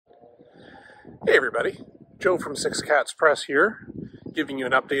Hey everybody, Joe from Six Cats Press here, giving you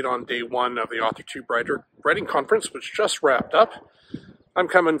an update on day one of the Authortube Writing Conference, which just wrapped up. I'm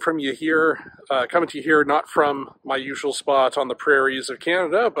coming to you here not from my usual spot on the prairies of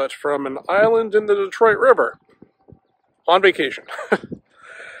Canada, but from an island in the Detroit River, on vacation.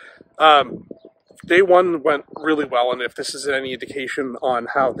 Day one went really well, and if this is any indication on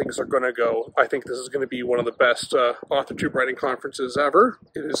how things are going to go, I think this is going to be one of the best Authortube Writing Conferences ever.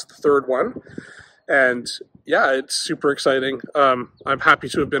 It is the third one, and yeah, it's super exciting. I'm happy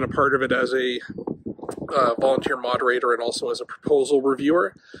to have been a part of it as a volunteer moderator and also as a proposal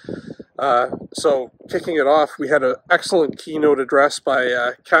reviewer. So kicking it off, we had an excellent keynote address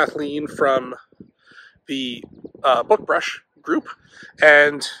by Kathleen from the Bookbrush group,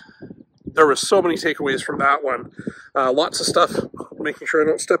 and there were so many takeaways from that one. Lots of stuff, making sure I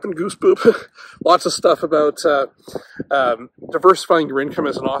don't step in goose poop. Lots of stuff about diversifying your income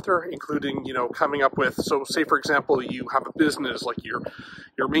as an author, including, coming up with, so say for example, you have a business, like your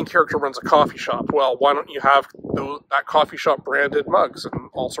main character runs a coffee shop. Well, why don't you have that coffee shop branded mugs and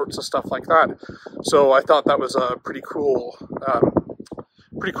all sorts of stuff like that? So I thought that was a pretty cool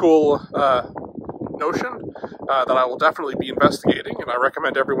notion that I will definitely be investigating, and I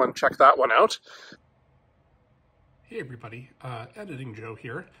recommend everyone check that one out. Hey everybody, Editing Joe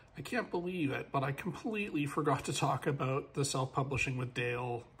here. I can't believe it, but I completely forgot to talk about the Self-Publishing with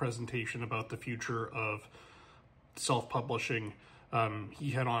Dale presentation about the future of self-publishing.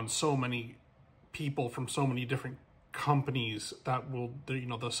 He had on so many people from so many different companies that will,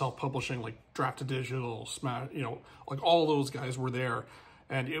 the self-publishing, like Draft to Digital, Smash, like all those guys were there.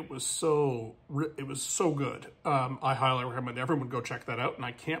 And it was so good. I highly recommend everyone go check that out. And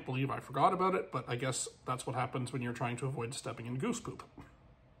I can't believe I forgot about it, but I guess that's what happens when you're trying to avoid stepping in goose poop.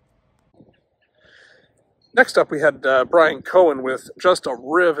 Next up, we had Brian Cohen with just a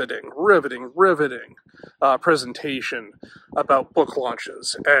riveting presentation about book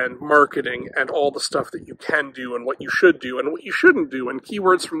launches and marketing and all the stuff that you can do and what you should do and what you shouldn't do. And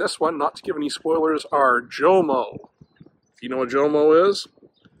keywords from this one, not to give any spoilers, are JOMO. If you know what JOMO is,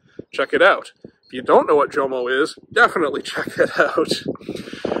 check it out. If you don't know what JOMO is, definitely check it out.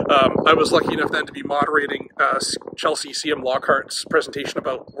 I was lucky enough then to be moderating Chelsea C.M. Lockhart's presentation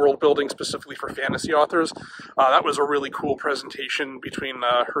about world building specifically for fantasy authors. That was a really cool presentation between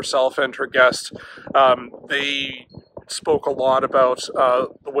herself and her guest. They spoke a lot about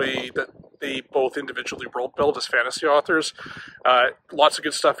the way that they both individually world build as fantasy authors. Lots of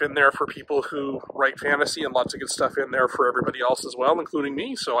good stuff in there for people who write fantasy, and lots of good stuff in there for everybody else as well, including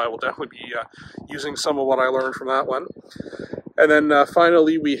me. So I will definitely be using some of what I learned from that one. And then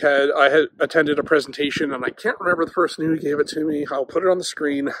finally, I had attended a presentation, and I can't remember the person who gave it to me. I'll put it on the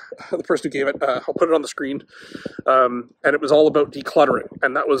screen. The person who gave it, I'll put it on the screen. And it was all about decluttering,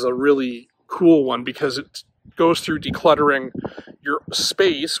 and that was a really cool one because it goes through decluttering your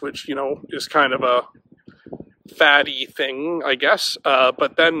space, which, is kind of a fatty thing, I guess.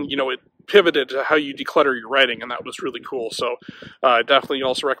 But then, it pivoted to how you declutter your writing, and that was really cool. So definitely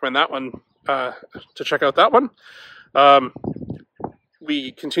also recommend that one, to check out that one.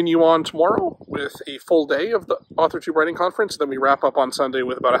 We continue on tomorrow with a full day of the Authortube Writing Conference. Then we wrap up on Sunday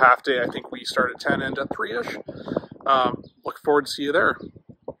with about a half day. I think we start at 10 and at 3-ish. Look forward to see you there.